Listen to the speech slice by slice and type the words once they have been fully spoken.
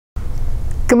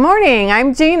Good morning,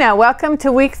 I'm Gina. Welcome to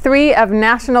week 3 of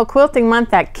National Quilting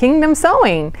Month at Kingdom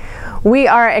Sewing. We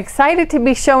are excited to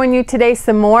be showing you today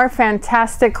some more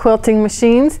fantastic quilting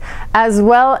machines, as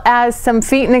well as some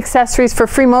feet and accessories for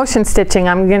free motion stitching.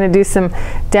 I'm going to do some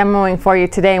demoing for you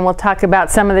today, and we'll talk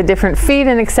about some of the different feet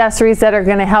and accessories that are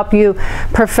going to help you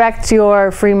perfect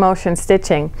your free motion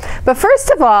stitching. But first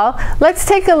of all, let's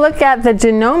take a look at the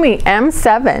Gina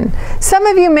M7. Some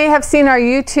of you may have seen our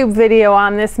YouTube video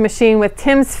on this machine with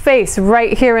Tim's face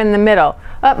right here in the middle.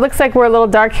 Oh, looks like we're a little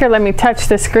dark here. Let me touch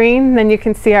the screen. Then you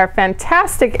can see our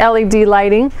fantastic LED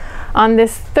lighting on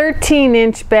this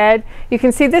 13-inch bed. You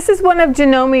can see this is one of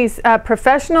Gina's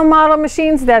professional model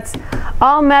machines. That's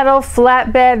all metal,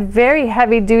 flat bed, very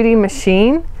heavy-duty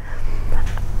machine.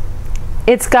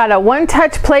 It's got a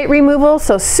one-touch plate removal,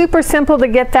 so super simple to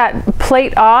get that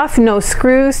plate off. No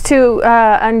screws to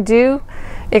undo.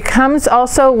 It comes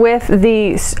also with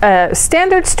the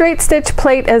standard straight stitch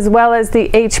plate, as well as the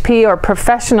HP or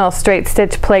professional straight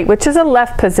stitch plate, which is a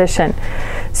left position.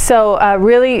 So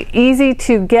really easy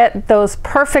to get those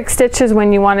perfect stitches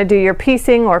when you want to do your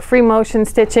piecing or free motion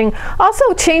stitching.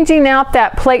 Also, changing out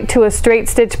that plate to a straight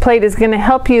stitch plate is going to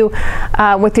help you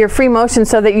with your free motion,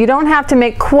 so that you don't have to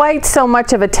make quite so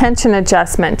much of a tension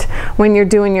adjustment when you're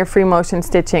doing your free motion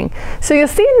stitching. So you'll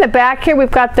see in the back here we've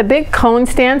got the big cone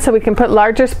stand, so we can put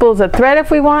larger spools of thread if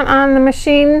we want on the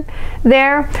machine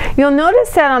there. You'll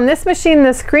notice that on this machine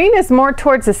the screen is more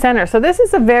towards the center, so this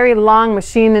is a very long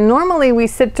machine, and normally we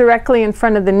sit directly in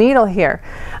front of the needle here,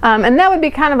 and that would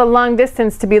be kind of a long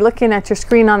distance to be looking at your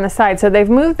screen on the side. So they've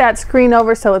moved that screen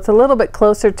over so it's a little bit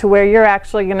closer to where you're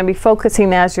actually going to be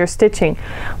focusing as you're stitching.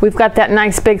 We've got that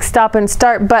nice big stop and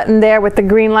start button there with the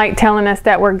green light telling us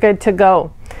that we're good to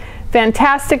go.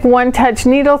 Fantastic one-touch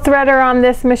needle threader on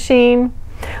this machine.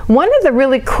 One of the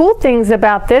really cool things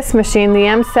about this machine, the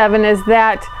M7, is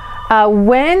that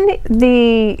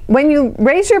when you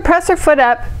raise your presser foot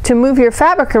up to move your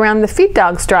fabric around, the feed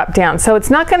dogs drop down. So it's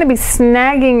not going to be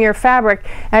snagging your fabric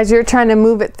as you're trying to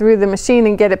move it through the machine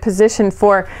and get it positioned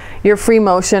for your free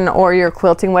motion or your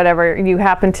quilting, whatever you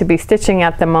happen to be stitching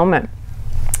at the moment.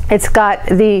 It's got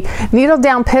the needle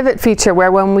down pivot feature, where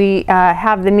when we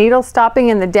have the needle stopping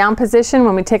in the down position,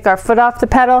 when we take our foot off the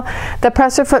pedal, the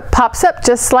presser foot pops up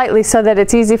just slightly so that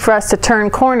it's easy for us to turn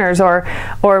corners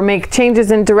or make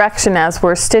changes in direction as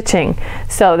we're stitching.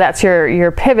 So that's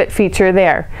your pivot feature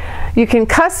there. You can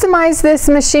customize this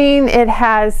machine. It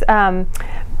has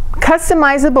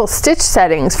customizable stitch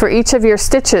settings for each of your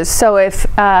stitches. So if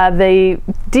the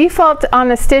default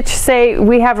on a stitch, say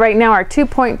we have right now our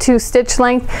 2.2 stitch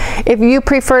length, if you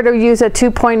prefer to use a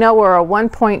 2.0 or a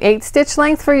 1.8 stitch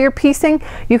length for your piecing,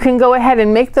 you can go ahead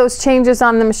and make those changes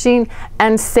on the machine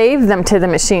and save them to the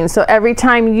machine. So every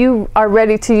time you are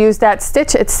ready to use that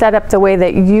stitch, it's set up the way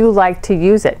that you like to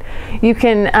use it. You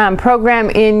can program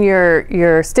in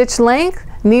your stitch length,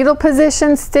 needle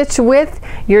position, stitch width,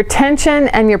 your tension,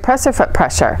 and your presser foot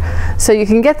pressure. So you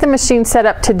can get the machine set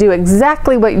up to do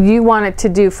exactly what you want it to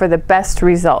do for the best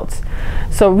results.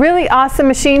 So really awesome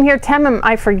machine here. Tim, am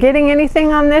I forgetting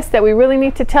anything on this that we really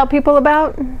need to tell people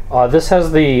about? This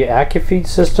has the AccuFeed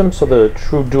system, so the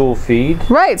true dual feed.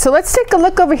 Right, so let's take a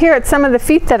look over here at some of the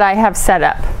feet that I have set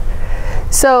up.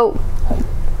 So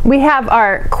we have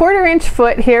our 1/4 inch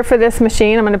foot here for this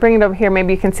machine. I'm going to bring it over here,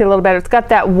 maybe you can see a little better. It's got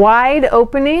that wide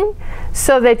opening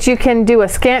so that you can do a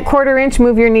scant 1/4 inch,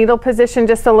 move your needle position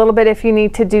just a little bit if you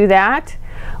need to do that.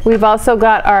 We've also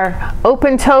got our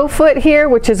open toe foot here,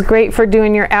 which is great for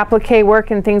doing your applique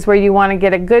work and things where you want to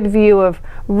get a good view of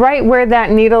right where that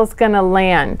needle's going to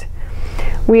land.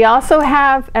 We also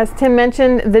have, as Tim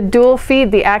mentioned, the dual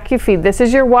feed, the AccuFeed. This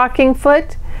is your walking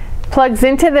foot. Plugs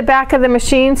into the back of the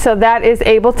machine, so that is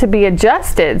able to be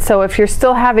adjusted. So if you're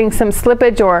still having some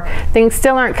slippage or things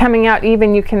still aren't coming out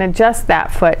even, you can adjust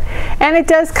that foot. And it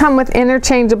does come with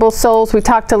interchangeable soles. We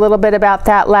talked a little bit about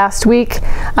that last week.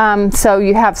 So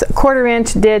you have 1/4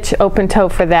 inch ditch open toe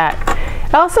for that.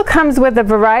 It also comes with a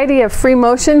variety of free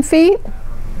motion feet.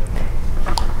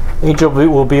 Angel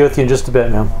will be with you in just a bit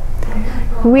now.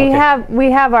 We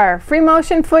have our free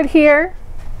motion foot here.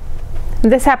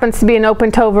 This happens to be an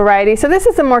open toe variety, so this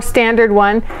is a more standard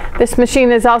one. This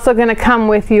machine is also going to come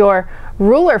with your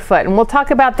ruler foot, and we'll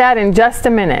talk about that in just a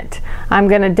minute. I'm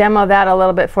going to demo that a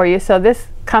little bit for you. So this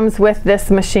comes with this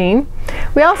machine.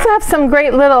 We also have some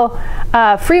great little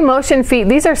free motion feet.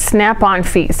 These are snap-on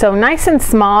feet, so nice and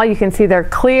small. You can see they're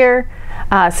clear.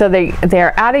 So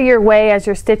they're out of your way as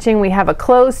you're stitching. We have a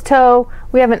closed toe,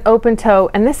 we have an open toe,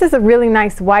 and this is a really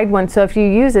nice wide one. So if you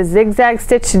use a zigzag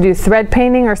stitch to do thread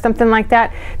painting or something like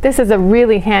that, this is a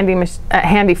really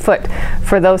handy foot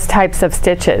for those types of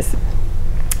stitches.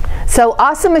 So So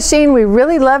awesome machine. We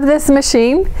really love this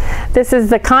machine. This is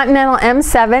the Continental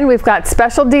M7. We've got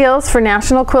special deals for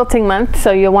National Quilting Month,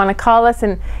 so you'll want to call us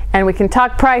and we can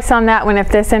talk price on that one if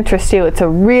this interests you. It's a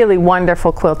really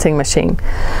wonderful quilting machine.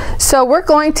 So we're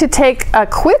going to take a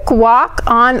quick walk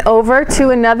on over to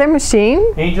another machine.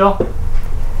 Angel? Go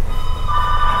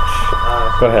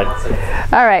ahead.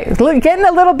 All right, getting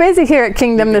a little busy here at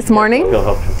Kingdom this morning.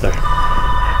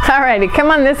 Alrighty,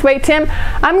 come on this way, Tim.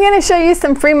 I'm going to show you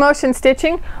some free motion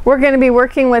stitching. We're going to be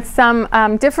working with some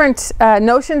different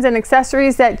notions and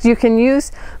accessories that you can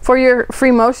use for your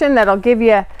free motion that'll give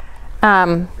you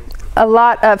a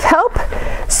lot of help.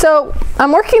 So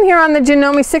I'm working here on the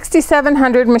Janome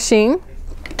 6700 machine.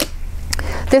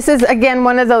 This is again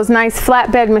one of those nice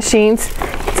flatbed machines.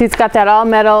 See, it's got that all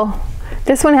metal.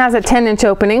 This one has a 10-inch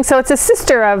opening, so it's a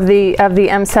sister of the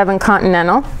M7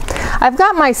 Continental. I've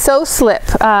got my sew slip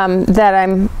that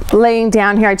I'm laying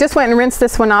down here. I just went and rinsed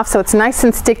this one off so it's nice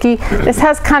and sticky. This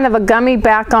has kind of a gummy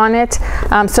back on it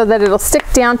so that it'll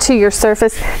stick down to your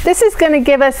surface. This is going to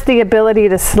give us the ability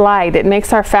to slide. It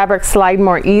makes our fabric slide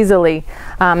more easily.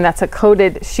 That's a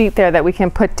coated sheet there that we can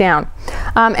put down.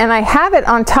 And I have it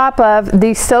on top of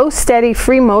the Sew Steady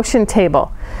free motion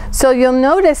table. So you'll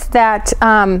notice that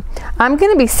I'm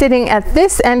going to be sitting at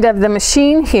this end of the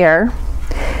machine here.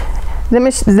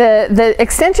 The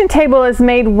extension table is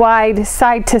made wide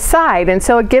side to side, and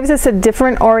so it gives us a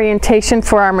different orientation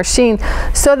for our machine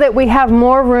so that we have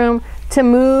more room to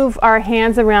move our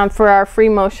hands around for our free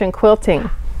motion quilting.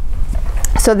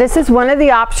 So this is one of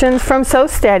the options from Sew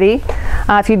Steady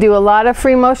if you do a lot of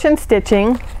free motion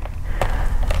stitching.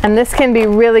 And this can be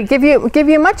really give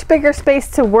you much bigger space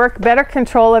to work, better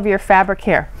control of your fabric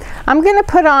here. I'm going to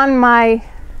put on my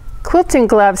quilting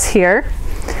gloves here.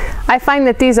 I find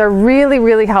that these are really,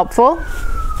 really helpful.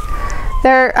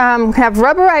 They have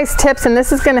rubberized tips, and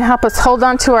this is going to help us hold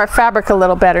on to our fabric a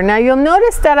little better. Now you'll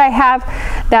notice that I have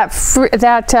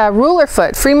that ruler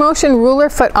foot, free motion ruler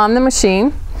foot on the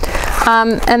machine.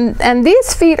 And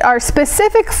these feet are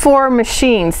specific for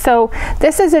machines. So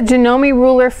this is a Janome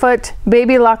ruler foot.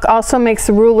 Baby Lock also makes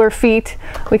ruler feet.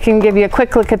 We can give you a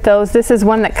quick look at those. This is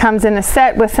one that comes in a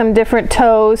set with some different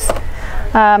toes.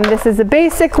 This is a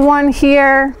basic one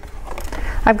here.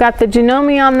 I've got the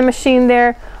Janome on the machine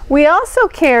there. We also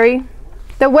carry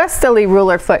the Westerly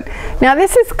ruler foot. Now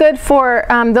this is good for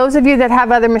those of you that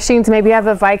have other machines, maybe you have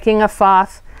a Viking, a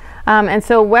Foth. And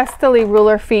so Westerly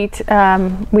ruler feet,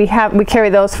 we carry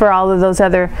those for all of those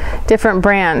other different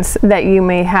brands that you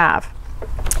may have.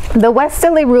 The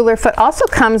Westerly ruler foot also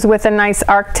comes with a nice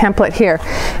arc template here,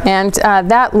 and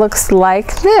that looks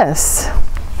like this.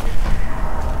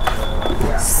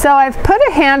 So I've put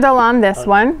a handle on this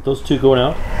one. Those two going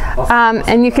out?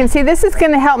 And you can see this is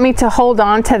going to help me to hold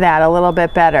on to that a little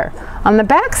bit better. On the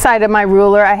back side of my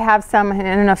ruler I have some, I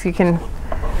don't know if you can,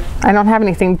 I don't have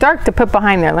anything dark to put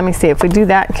behind there. Let me see if we do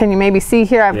that. Can you maybe see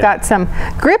here? I've got some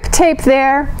grip tape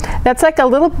there. That's like a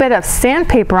little bit of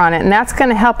sandpaper on it, and that's going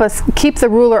to help us keep the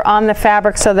ruler on the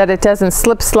fabric so that it doesn't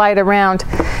slip slide around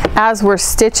as we're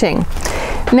stitching.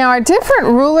 Now our different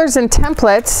rulers and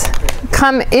templates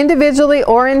come individually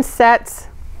or in sets.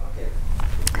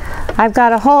 I've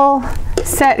got a whole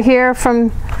set here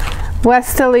from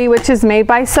Westerly, which is made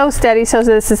by Sew Steady, so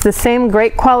this is the same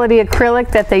great quality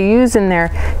acrylic that they use in their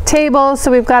tables.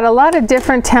 So we've got a lot of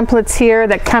different templates here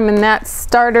that come in that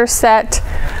starter set.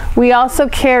 We also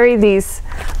carry these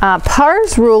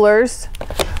Pars rulers,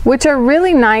 which are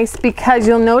really nice because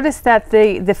you'll notice that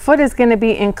the foot is going to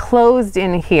be enclosed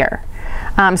in here.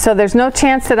 So there's no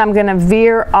chance that I'm going to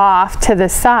veer off to the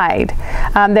side.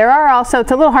 There are also,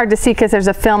 it's a little hard to see because there's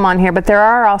a film on here, but there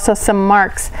are also some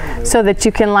marks so that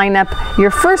you can line up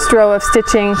your first row of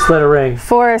stitching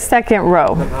for a second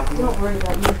row.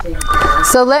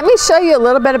 So let me show you a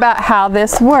little bit about how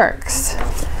this works.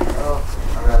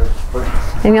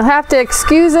 And you'll have to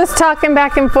excuse us talking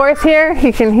back and forth here.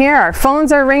 You can hear our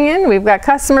phones are ringing. We've got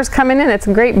customers coming in. It's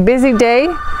a great busy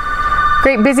day.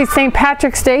 Great busy St.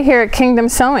 Patrick's Day here at Kingdom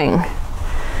Sewing.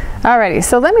 Alrighty,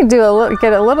 so let me get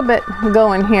a little bit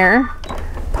going here.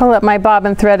 Pull up my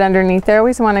bobbin thread underneath there. I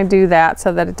always want to do that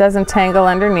so that it doesn't tangle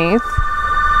underneath.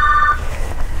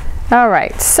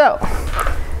 Alright, so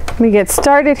let me get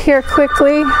started here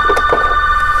quickly.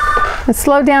 Let's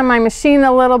slow down my machine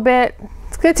a little bit.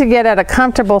 It's good to get at a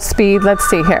comfortable speed. Let's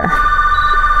see here.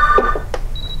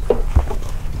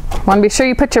 Want to be sure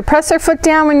you put your presser foot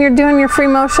down when you're doing your free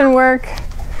motion work.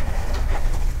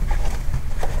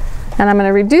 And I'm going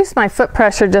to reduce my foot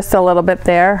pressure just a little bit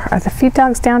there. Are the feed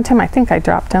dogs down, Tim? I think I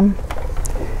dropped them.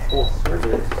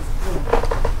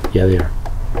 Yeah, they are.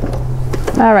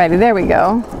 Alrighty, there we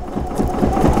go.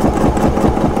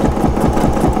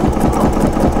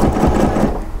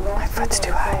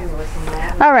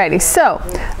 Alrighty, so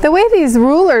the way these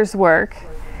rulers work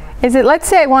is that, let's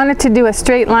say I wanted to do a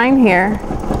straight line here.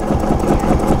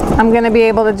 I'm going to be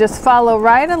able to just follow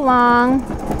right along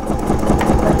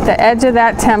the edge of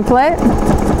that template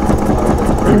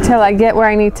until I get where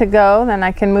I need to go. Then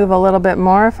I can move a little bit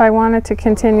more if I wanted to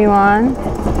continue on.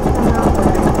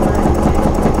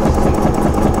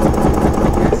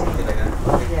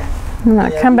 I'm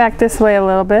going to come back this way a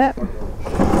little bit.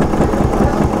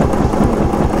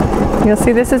 You'll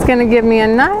see this is going to give me a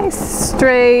nice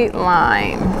straight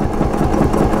line.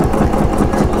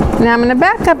 Now I'm going to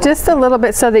back up just a little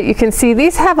bit so that you can see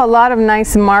these have a lot of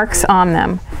nice marks on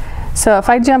them. So if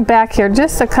I jump back here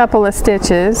just a couple of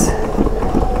stitches,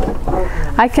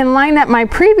 I can line up my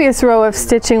previous row of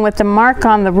stitching with the mark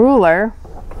on the ruler,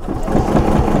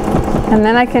 and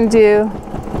then I can do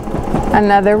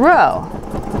another row.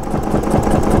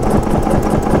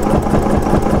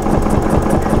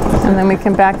 And then we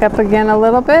can back up again a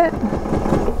little bit.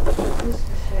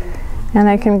 And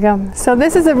I can go. So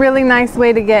this is a really nice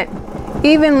way to get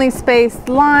evenly spaced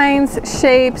lines,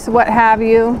 shapes, what have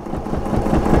you.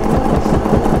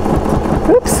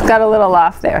 Oops, got a little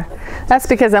off there. That's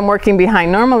because I'm working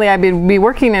behind. Normally I'd be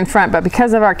working in front, but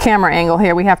because of our camera angle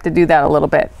here, we have to do that a little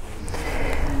bit.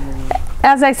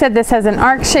 As I said, this has an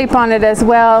arc shape on it as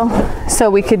well.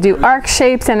 So we could do arc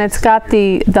shapes, and it's got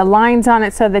the lines on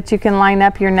it so that you can line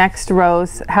up your next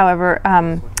rows however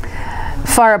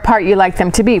far apart you like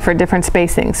them to be for different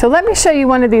spacing. So let me show you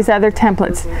one of these other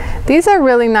templates. These are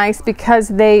really nice because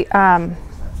they have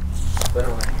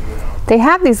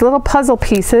these little puzzle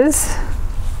pieces.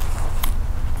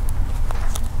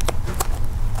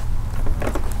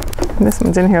 This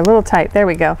one's in here a little tight. There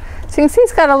we go. So you can see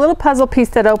it's got a little puzzle piece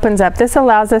that opens up. This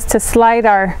allows us to slide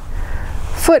our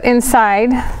foot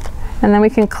inside, and then we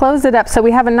can close it up so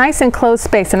we have a nice enclosed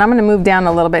space. And I'm going to move down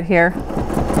a little bit here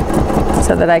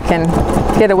so that I can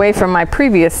get away from my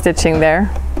previous stitching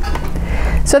there.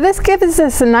 So this gives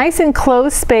us a nice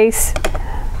enclosed space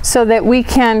so that we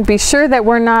can be sure that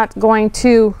we're not going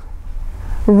to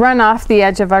run off the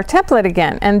edge of our template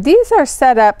again. And these are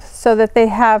set up so that they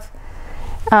have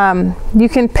you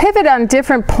can pivot on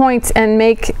different points and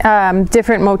make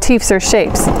different motifs or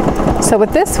shapes. So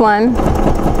with this one,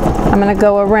 I'm going to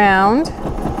go around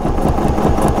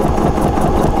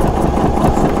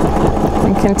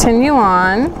and continue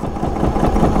on,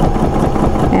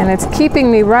 and it's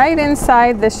keeping me right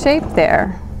inside the shape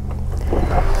there.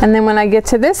 And then when I get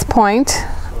to this point,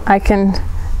 I can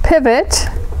pivot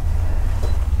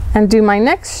and do my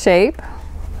next shape.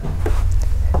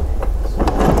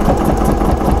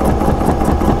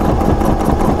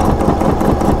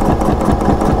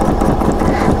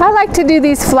 I like to do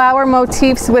these flower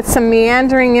motifs with some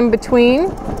meandering in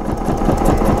between.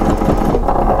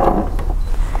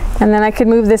 And then I could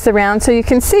move this around so you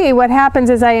can see what happens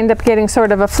is I end up getting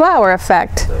sort of a flower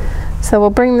effect. So we'll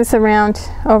bring this around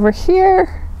over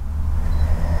here.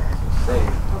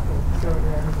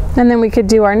 And then we could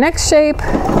do our next shape.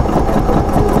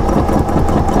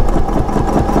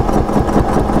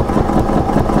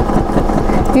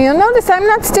 You'll notice I'm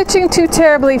not stitching too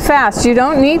terribly fast. You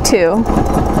don't need to.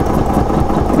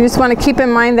 You just want to keep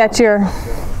in mind that you're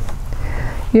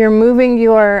moving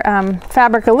your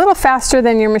fabric a little faster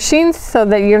than your machine so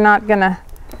that you're not gonna,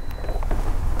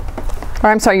 or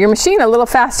I'm sorry, your machine a little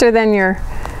faster than your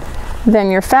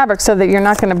fabric so that you're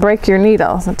not gonna break your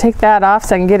needle. So take that off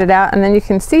so I can get it out, and then you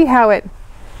can see how it,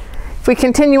 if we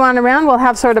continue on around, we'll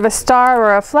have sort of a star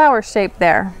or a flower shape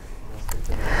there.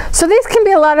 So these can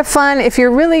be a lot of fun if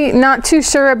you're really not too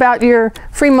sure about your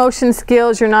free motion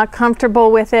skills, you're not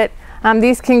comfortable with it.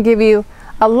 These can give you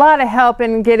a lot of help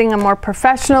in getting a more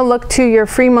professional look to your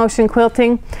free motion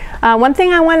quilting. One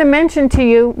thing I want to mention to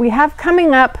you, we have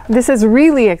coming up, this is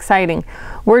really exciting.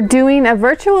 We're doing a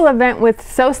virtual event with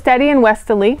So Steady and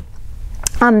Westerly.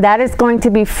 That is going to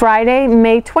be Friday,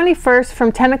 May 21st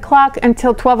from 10 o'clock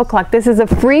until 12 o'clock. This is a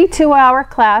free 2-hour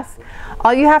class.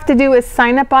 All you have to do is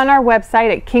sign up on our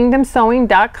website at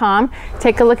kingdomsewing.com.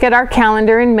 Take a look at our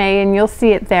calendar in May and you'll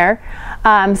see it there.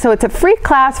 So it's a free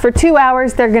class for 2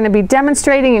 hours. They're going to be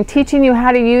demonstrating and teaching you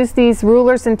how to use these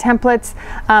rulers and templates.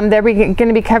 They're going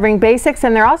to be covering basics,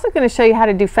 and they're also going to show you how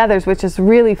to do feathers, which is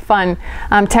really fun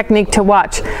technique to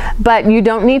watch. But you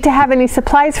don't need to have any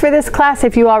supplies for this class.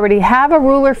 If you already have a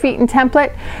ruler, feet, and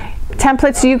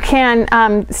templates, you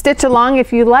can stitch along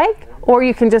if you like, or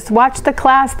you can just watch the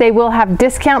class. They will have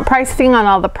discount pricing on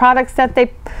all the products that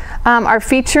they are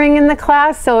featuring in the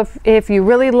class. So if you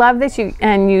really love this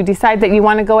and you decide that you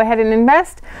want to go ahead and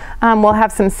invest, we'll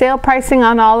have some sale pricing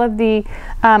on all of the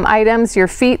items, your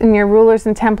feet and your rulers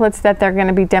and templates that they're going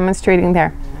to be demonstrating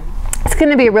there. It's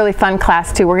going to be a really fun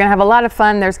class too. We're going to have a lot of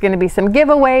fun. There's going to be some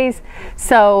giveaways.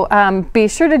 So be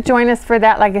sure to join us for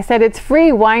that. Like I said, it's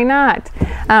free. Why not?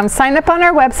 Sign up on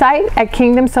our website at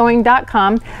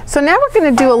kingdomsewing.com. So now we're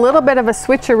going to do a little bit of a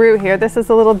switcheroo here. This is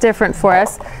a little different for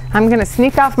us. I'm going to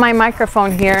sneak off my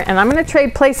microphone here and I'm going to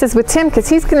trade places with Tim because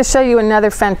he's going to show you another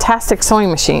fantastic sewing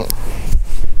machine.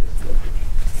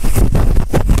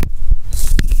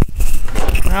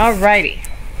 Alrighty.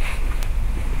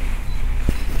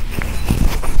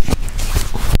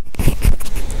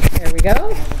 There we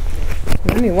go.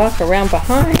 Let me walk around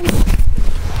behind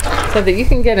so that you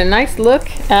can get a nice look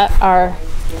at our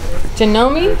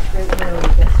Janome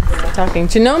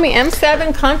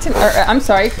M7 content, or I'm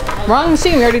sorry, wrong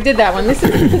machine, we already did that one. This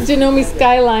is the Janome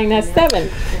Skyline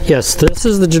S7. Yes, this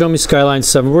is the Janome Skyline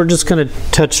 7. We're just going to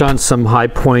touch on some high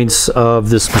points of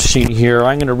this machine here.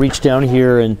 I'm going to reach down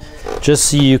here and just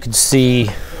so you can see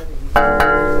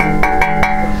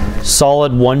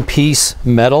solid one-piece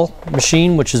metal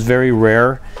machine, which is very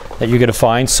rare that you're going to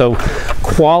find. So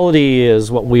quality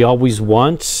is what we always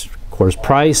want. Of course,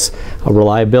 price,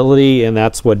 reliability, and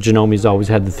that's what Janome's always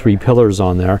had, the 3 pillars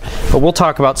on there. But we'll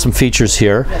talk about some features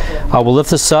here. We'll lift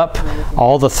this up.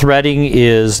 All the threading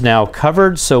is now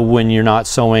covered, so when you're not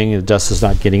sewing, the dust is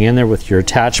not getting in there with your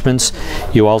attachments.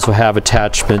 You also have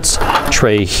attachments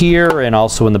tray here and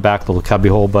also in the back little cubby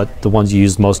hole, but the ones you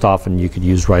use most often you could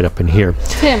use right up in here.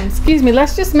 Tim, excuse me,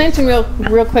 let's just mention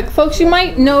real quick, folks, you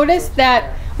might notice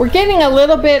that we're getting a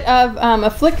little bit of a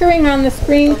flickering on the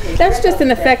screen. That's just an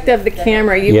effect of the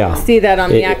camera. You can see that on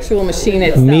the actual machine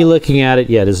itself. Me looking at it,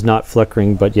 yeah, it is not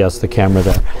flickering, but yes, the camera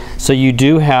there. So you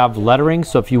do have lettering,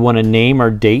 so if you want to name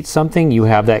or date something, you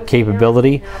have that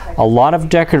capability. A lot of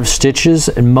decorative stitches.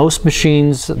 In most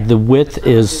machines, the width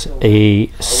is a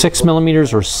 6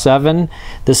 millimeters or 7.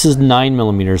 This is 9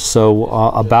 millimeters, so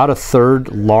about a third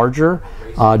larger.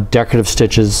 Decorative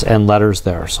stitches and letters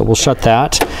there. So we'll shut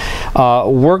that.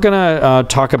 We're gonna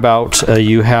talk about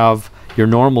you have your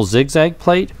normal zigzag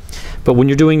plate, but when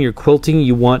you're doing your quilting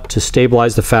you want to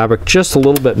stabilize the fabric just a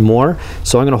little bit more.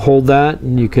 So I'm gonna hold that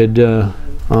and you could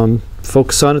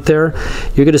focus on it there.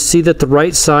 You're going to see that the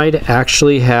right side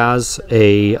actually has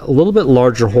a little bit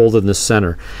larger hole than the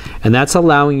center, and that's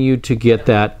allowing you to get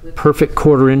that perfect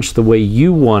 1/4 inch the way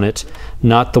you want it,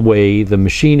 not the way the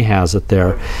machine has it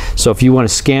there. So if you want a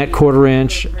scant 1/4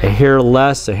 inch, a hair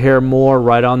less, a hair more,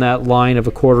 right on that line of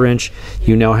a 1/4 inch,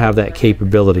 you now have that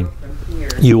capability.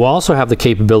 You also have the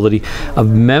capability of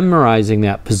memorizing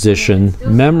that position,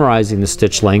 memorizing the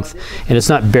stitch length, and it's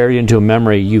not buried into a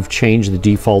memory. You've changed the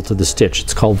default of the stitch.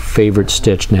 It's called favorite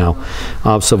stitch now.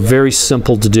 So very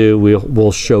simple to do.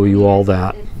 We'll show you all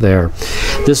that there.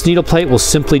 This needle plate will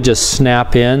simply just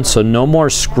snap in, so no more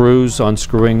screws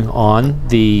unscrewing on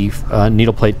the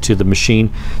needle plate to the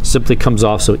machine. Simply comes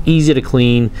off, so easy to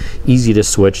clean, easy to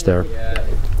switch there.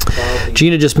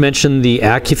 Gina just mentioned the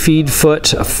AccuFeed foot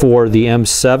for the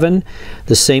M7.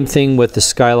 The same thing with the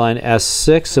Skyline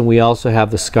S6, and we also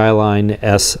have the Skyline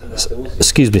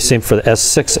same for the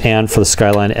S6 and for the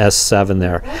Skyline S7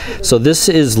 there. So this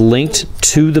is linked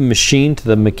to the machine, to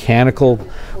the mechanical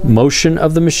motion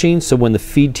of the machine. So when the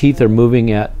feed teeth are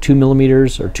moving at 2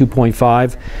 millimeters or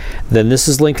 2.5, then this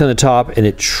is linked on the top, and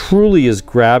it truly is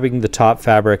grabbing the top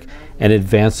fabric and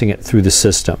advancing it through the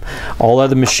system. All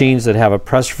other machines that have a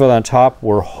presser foot on top,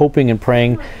 we're hoping and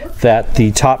praying that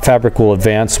the top fabric will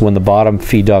advance when the bottom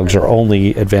feed dogs are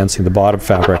only advancing the bottom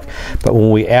fabric. But when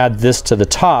we add this to the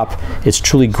top, it's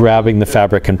truly grabbing the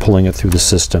fabric and pulling it through the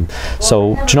system.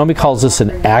 So Janome calls this an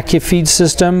AccuFeed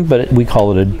system, but we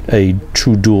call it a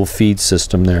true dual feed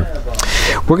system there.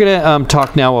 We're going to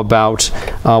talk now about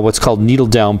what's called needle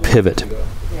down pivot.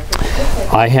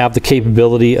 I have the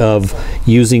capability of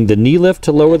using the knee lift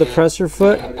to lower the presser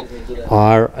foot,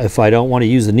 or if I don't want to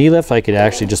use the knee lift, I could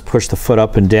actually just push the foot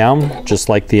up and down, just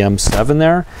like the M7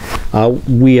 there.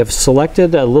 We have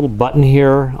selected a little button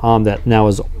here that now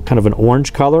is kind of an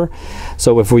orange color.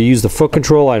 So if we use the foot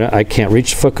control, I can't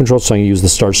reach the foot control, so I can use the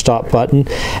start-stop button.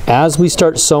 As we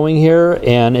start sewing here,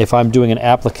 and if I'm doing an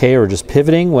applique or just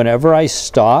pivoting, whenever I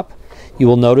stop, you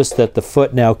will notice that the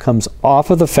foot now comes off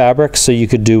of the fabric, so you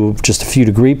could do just a few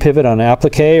degree pivot on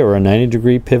applique or a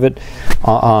 90-degree pivot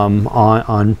on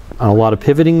a lot of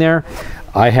pivoting there.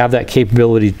 I have that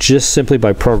capability just simply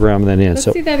by programming that in.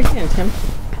 Let's see that again, Tim.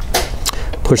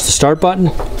 Push the start button,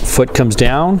 foot comes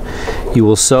down. You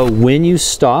will sew when you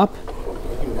stop.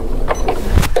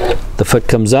 The foot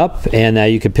comes up, and now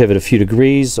you can pivot a few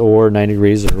degrees or 90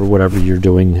 degrees or whatever you're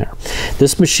doing there.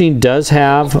 This machine does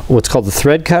have what's called the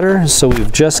thread cutter, so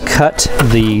we've just cut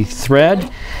the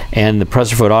thread and the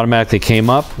presser foot automatically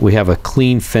came up. We have a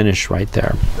clean finish right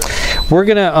there. We're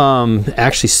gonna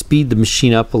actually speed the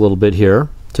machine up a little bit here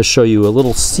to show you a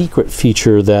little secret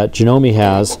feature that Janome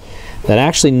has that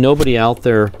actually nobody out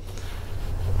there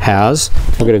has.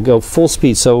 We're going to go full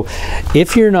speed. So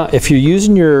if you're not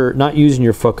using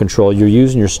your foot control, you're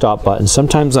using your stop button.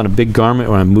 Sometimes on a big garment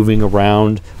when I'm moving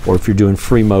around, or if you're doing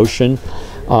free motion,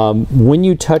 when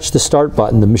you touch the start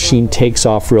button, the machine takes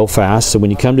off real fast. So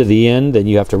when you come to the end, then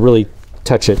you have to really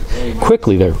touch it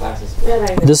quickly there.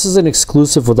 This is an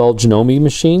exclusive with all Janome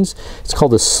machines. It's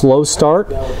called a slow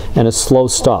start and a slow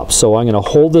stop. So I'm going to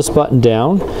hold this button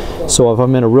down. So if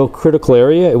I'm in a real critical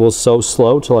area, it will so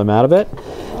slow till I'm out of it.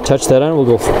 Touch that on, we'll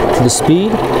go to the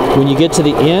speed. When you get to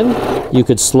the end, you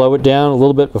could slow it down a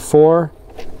little bit before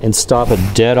and stop it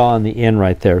dead on the end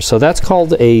right there. So that's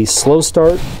called a slow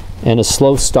start and a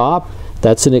slow stop.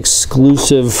 That's an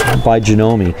exclusive by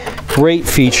Janome. Great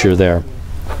feature there.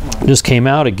 Just came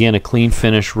out, again, a clean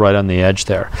finish right on the edge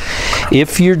there.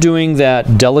 If you're doing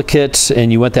that delicate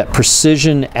and you want that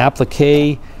precision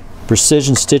applique,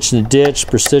 precision stitch in the ditch,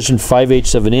 precision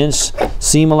 5/8 of an inch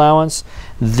seam allowance,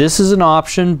 this is an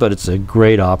option, but it's a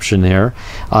great option there.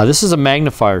 This is a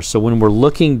magnifier, so when we're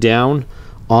looking down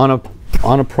on a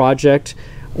project,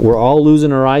 we're all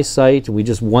losing our eyesight. We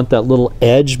just want that little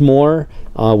edge more.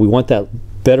 We want that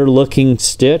better looking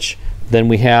stitch. Then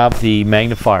we have the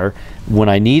magnifier. When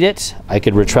I need it, I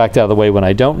could retract out of the way. When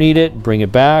I don't need it, bring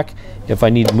it back. If I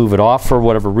need to move it off for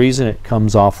whatever reason, it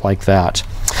comes off like that.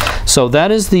 So that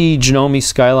is the Janome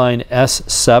Skyline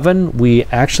S7. We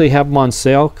actually have them on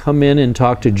sale. Come in and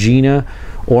talk to Gina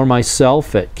or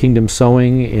myself at Kingdom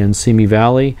Sewing in Simi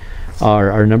Valley.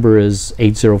 Our number is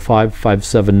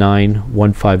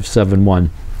 805-579-1571.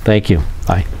 Thank you.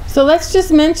 Bye. So let's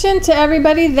just mention to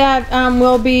everybody that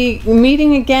we'll be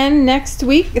meeting again next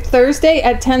week, Thursday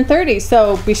at 10:30.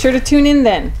 So be sure to tune in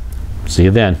then. See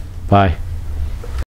you then. Bye.